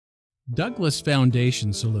Douglas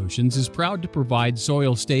Foundation Solutions is proud to provide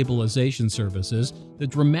soil stabilization services that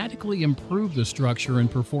dramatically improve the structure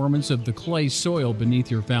and performance of the clay soil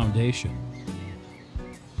beneath your foundation.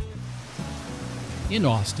 In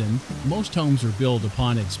Austin, most homes are built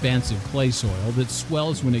upon expansive clay soil that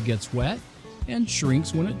swells when it gets wet and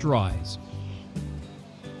shrinks when it dries.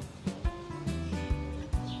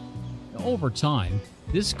 Over time,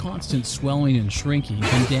 this constant swelling and shrinking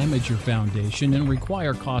can damage your foundation and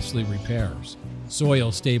require costly repairs.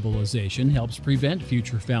 Soil stabilization helps prevent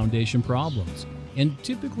future foundation problems and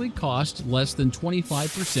typically costs less than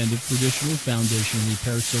 25% of traditional foundation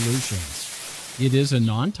repair solutions. It is a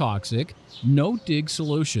non-toxic, no-dig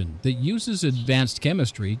solution that uses advanced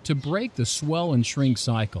chemistry to break the swell and shrink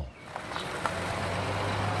cycle.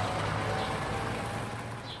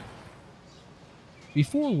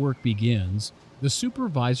 Before work begins, the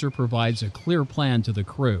supervisor provides a clear plan to the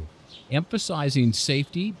crew, emphasizing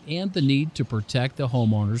safety and the need to protect the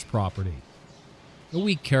homeowner's property.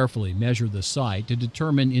 We carefully measure the site to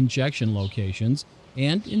determine injection locations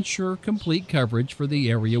and ensure complete coverage for the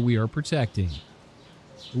area we are protecting.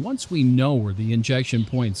 Once we know where the injection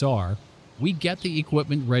points are, we get the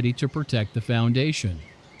equipment ready to protect the foundation,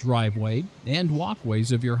 driveway, and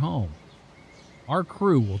walkways of your home. Our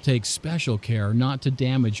crew will take special care not to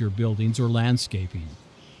damage your buildings or landscaping.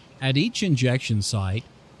 At each injection site,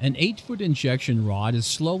 an 8-foot injection rod is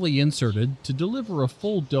slowly inserted to deliver a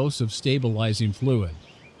full dose of stabilizing fluid,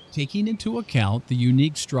 taking into account the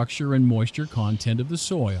unique structure and moisture content of the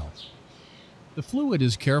soil. The fluid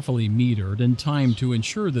is carefully metered and timed to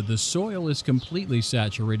ensure that the soil is completely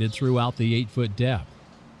saturated throughout the 8-foot depth.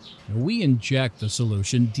 We inject the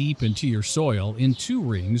solution deep into your soil in 2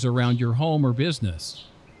 rings around your home or business.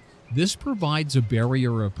 This provides a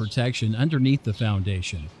barrier of protection underneath the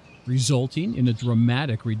foundation, resulting in a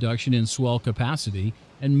dramatic reduction in swell capacity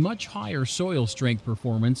and much higher soil strength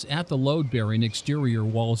performance at the load-bearing exterior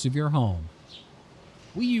walls of your home.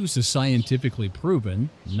 We use a scientifically proven,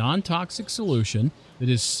 non-toxic solution that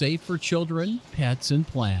is safe for children, pets, and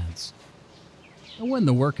plants. And when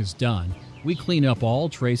the work is done, we clean up all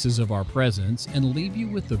traces of our presence and leave you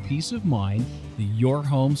with the peace of mind that your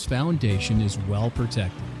home's foundation is well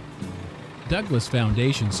protected. Douglas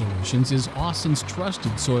Foundation Solutions is Austin's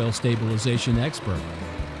trusted soil stabilization expert.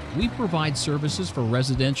 We provide services for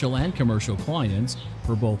residential and commercial clients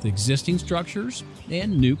for both existing structures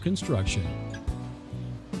and new construction.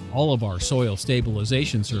 All of our soil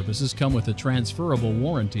stabilization services come with a transferable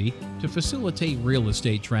warranty to facilitate real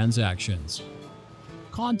estate transactions.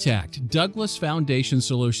 Contact Douglas Foundation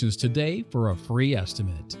Solutions today for a free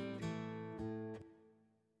estimate.